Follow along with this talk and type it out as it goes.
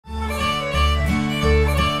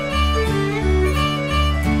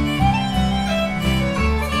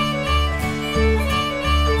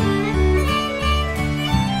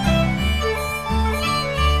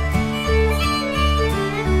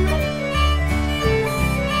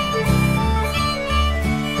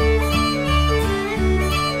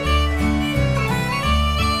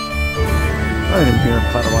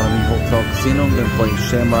Casino. I'm going to play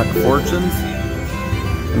Shamrock Fortunes.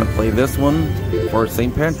 I'm going to play this one for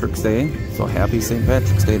St. Patrick's Day. So happy St.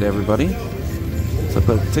 Patrick's Day to everybody. So I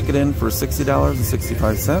put a ticket in for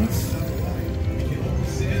 $60.65.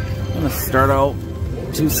 I'm going to start out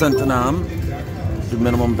 2 cents an arm. Do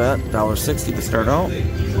minimum bet, $1.60 to start out. If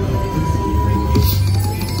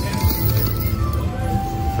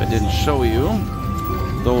I didn't show you,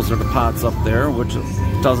 those are the pots up there, which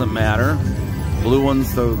doesn't matter. Blue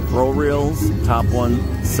one's the row reels, top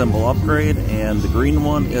one symbol upgrade, and the green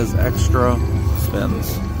one is extra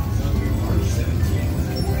spins.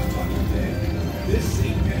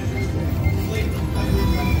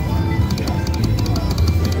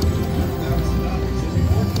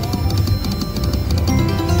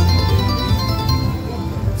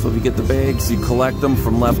 So if you get the bags, you collect them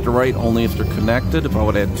from left to right only if they're connected. If I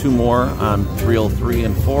would add 2 more on 303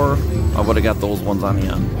 and 4, I would have got those ones on the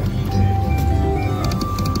end.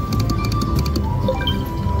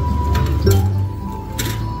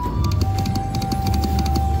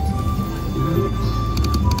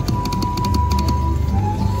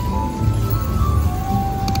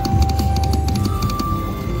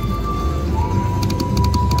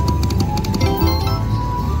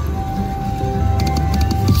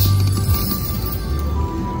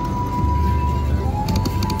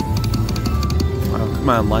 Come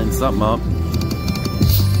on, line something up.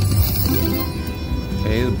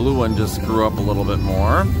 Okay, the blue one just grew up a little bit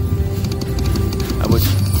more.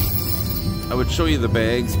 I would show you the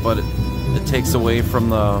bags, but it takes away from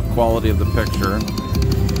the quality of the picture.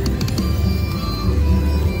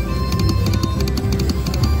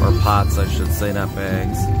 Or pots, I should say, not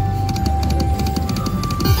bags.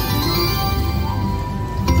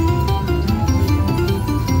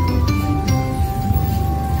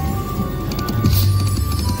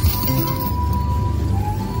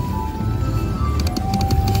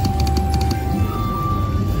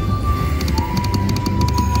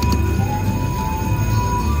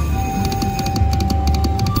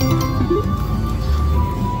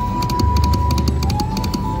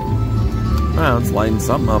 Wow, it's lighting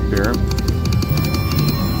something up here.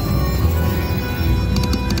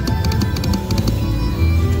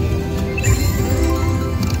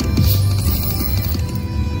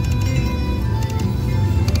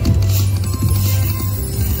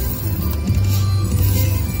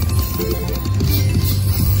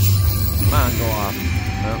 Come on, go off.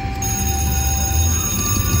 Yep.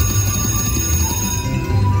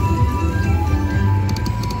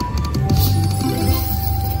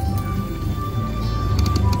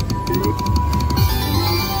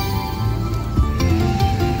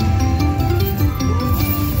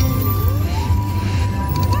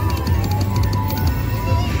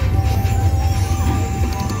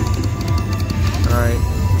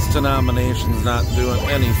 Denomination's not doing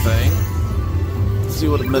anything. Let's see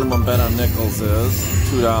what the minimum bet on nickels is.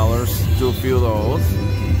 $2. Do a few of those.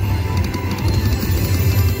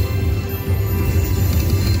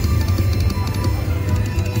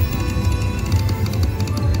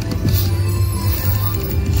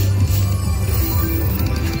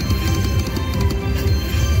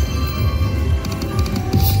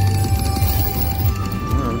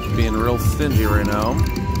 I'm just being real stingy right now.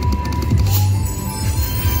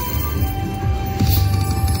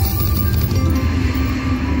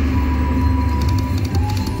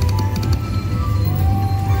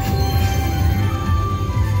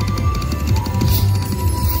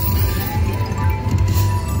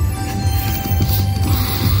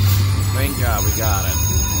 We got it.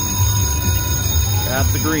 Got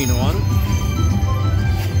the green one.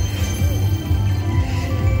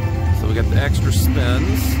 So we got the extra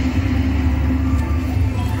spins.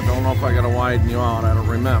 I don't know if I gotta widen you out, I don't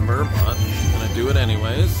remember, but I'm gonna do it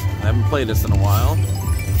anyways. I haven't played this in a while.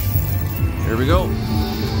 Here we go.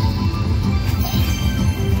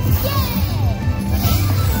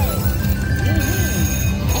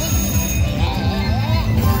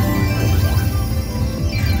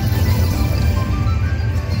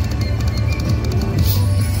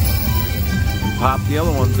 Pop the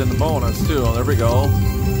other ones in the bonus too. There we go.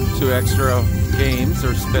 2 extra games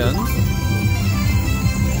or spins.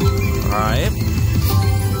 Alright.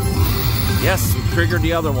 Yes, we triggered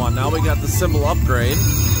the other one. Now we got the symbol upgrade.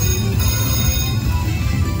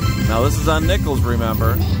 Now this is on nickels,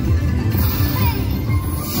 remember.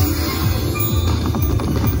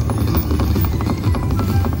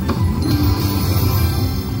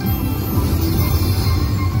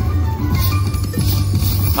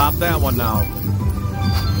 Pop that one now.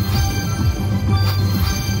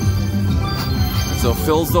 So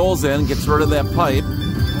fills those in, gets rid of that pipe.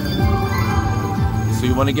 So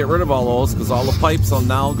you want to get rid of all those because all the pipes are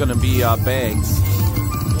now going to be bags.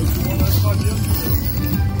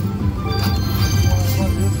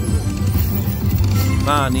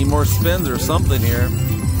 Ah, need more spins or something here.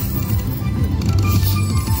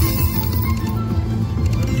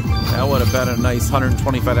 That would have been a nice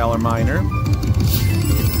 $125 miner.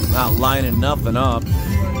 Not lining nothing up.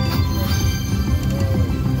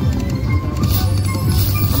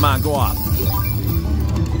 Come on, go off.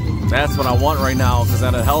 That's what I want right now because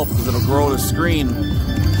that'll help because it'll grow the screen.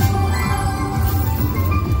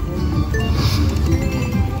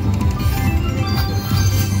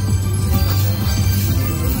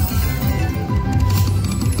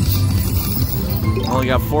 Only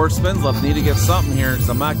got 4 spins left. Need to get something here because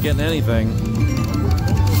I'm not getting anything.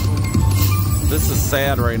 This is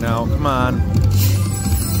sad right now. Come on.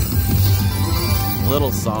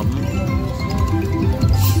 Little something.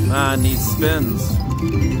 Ah, I need spins.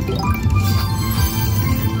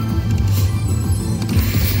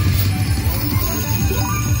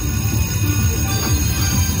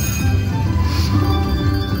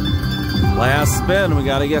 Last spin. We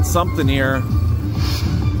got to get something here.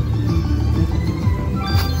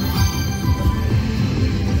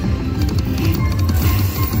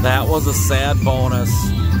 That was a sad bonus.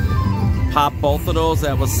 Pop both of those,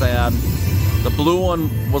 that was sad. The blue one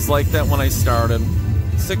was like that when I started.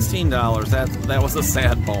 $16, that was a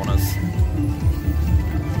sad bonus.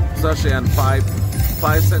 Especially on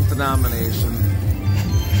 5-cent denomination.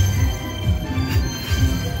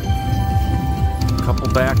 Couple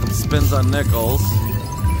backup spins on nickels.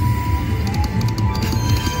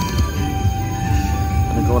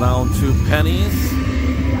 Gonna go down to pennies.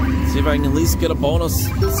 See if I can at least get a bonus,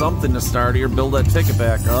 something to start here, build that ticket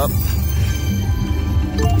back up.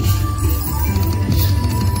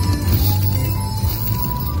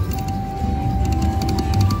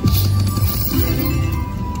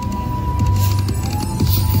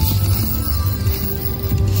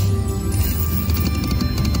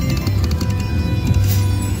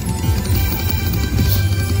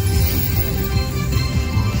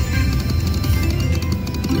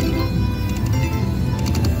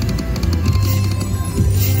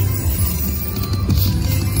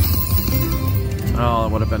 Oh,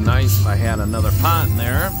 it would have been nice if I had another pot in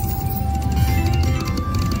there.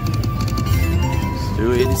 Let's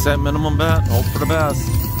do 80-cent minimum bet. Hope for the best.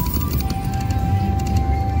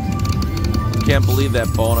 Can't believe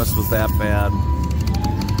that bonus was that bad.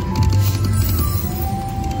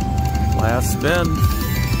 Last spin.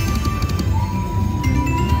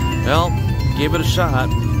 Well, gave it a shot.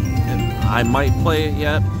 I might play it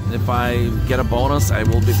yet. If I get a bonus, I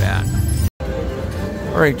will be back.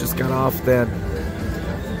 Alright, just got off that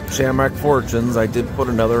Shamrock Fortunes. I did put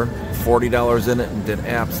another $40 in it and did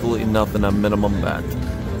absolutely nothing on minimum bet.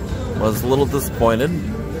 Was a little disappointed.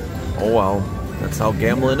 Oh well, that's how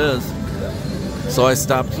gambling is. So I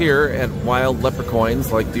stopped here at Wild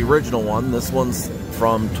Lepre'coins, like the original one. This one's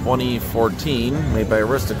from 2014, made by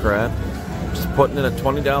Aristocrat. Just putting in at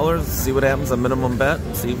 $20, see what happens on minimum bet,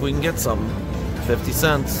 see if we can get some. 50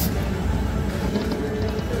 cents.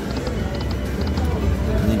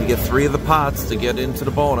 Need to get 3 of the pots to get into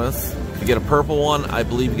the bonus. If you get a purple one, I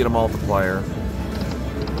believe you get a multiplier.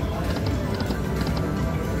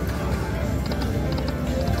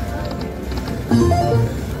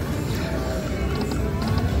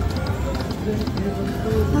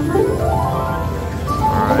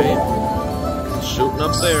 Alright. Shooting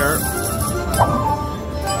up there.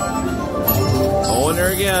 Go in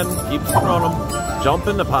there again. Keep throwing them. Jump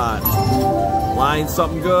in the pot. Line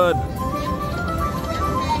something good.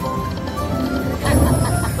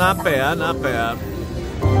 Not bad, not bad.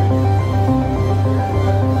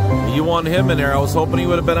 You want him in there. I was hoping he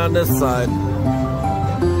would have been on this side.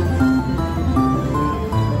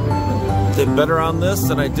 Did better on this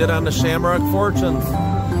than I did on the Shamrock Fortunes.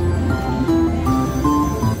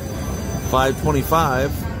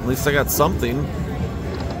 $5.25. At least I got something.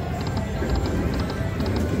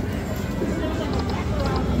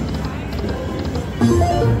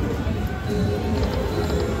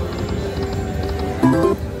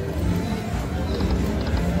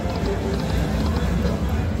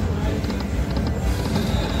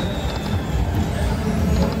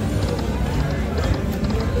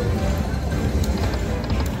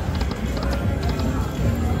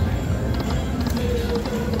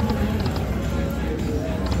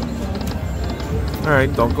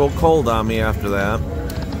 Alright, don't go cold on me after that.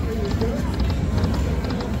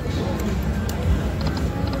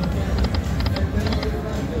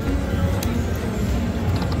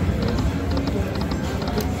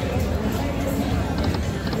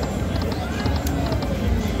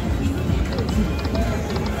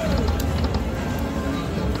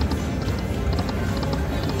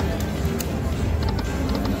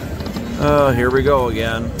 Oh, here we go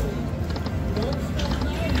again.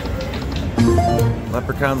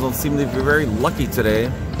 Leprechauns don't seem to be very lucky today.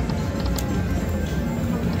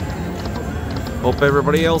 Hope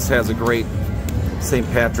everybody else has a great St.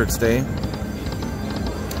 Patrick's Day.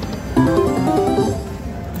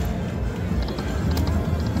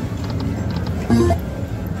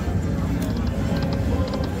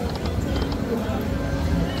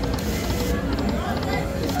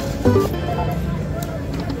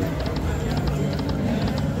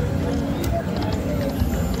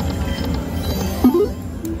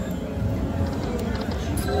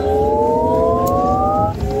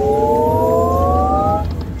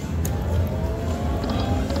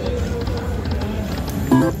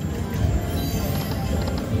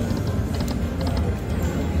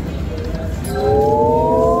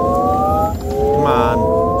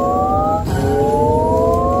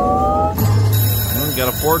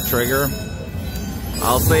 Trigger.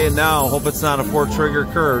 I'll say it now. Hope it's not a 4-trigger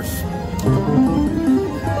curse.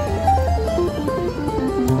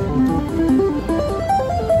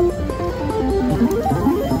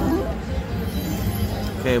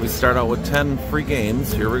 Okay, we start out with 10 free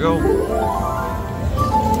games. Here we go.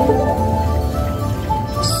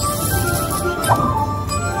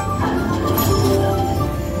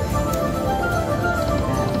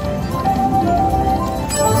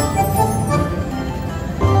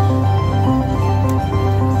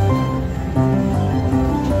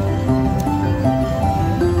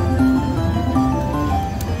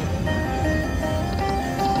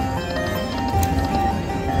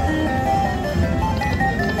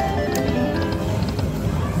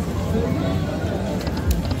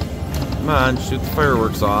 Come on, shoot the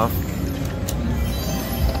fireworks off.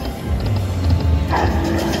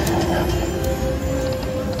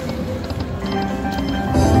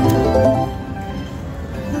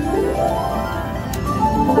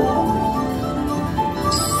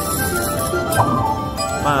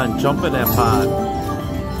 Come on, jump in that pot.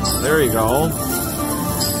 There you go.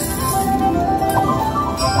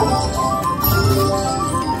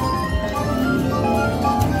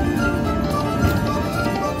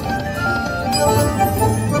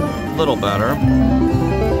 Little better. Here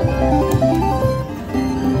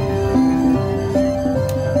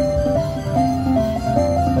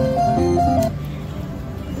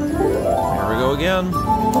we go again.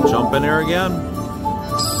 Jump in there again.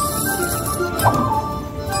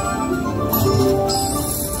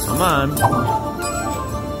 Come on.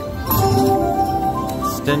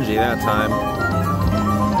 Stingy that time.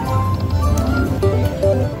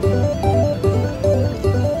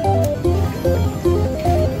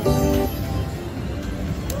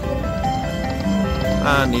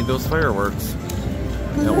 I need those fireworks.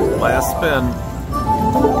 Yep, last spin.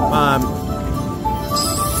 Come on.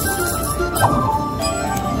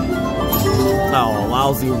 Oh, a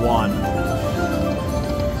lousy one.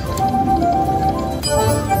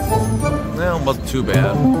 Well, wasn't too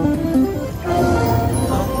bad.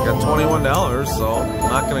 Well, got $21, so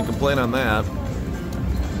I'm not going to complain on that.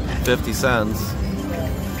 50 cents.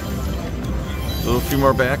 Do a few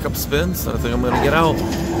more backup spins. I think I'm going to get out.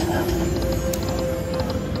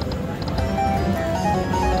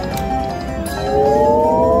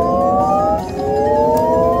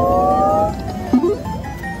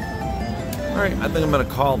 Alright, I think I'm going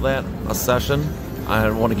to call that a session. I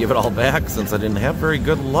don't want to give it all back since I didn't have very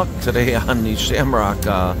good luck today on these Shamrock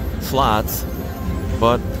slots.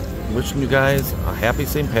 But wishing you guys a happy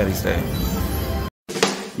St. Patty's Day.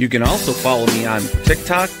 You can also follow me on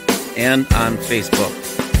TikTok and on Facebook.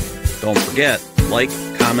 Don't forget, like,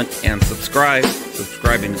 comment, and subscribe.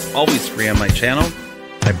 Subscribing is always free on my channel.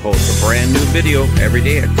 I post a brand new video every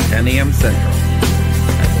day at 10 a.m. Central.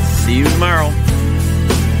 I will see you tomorrow.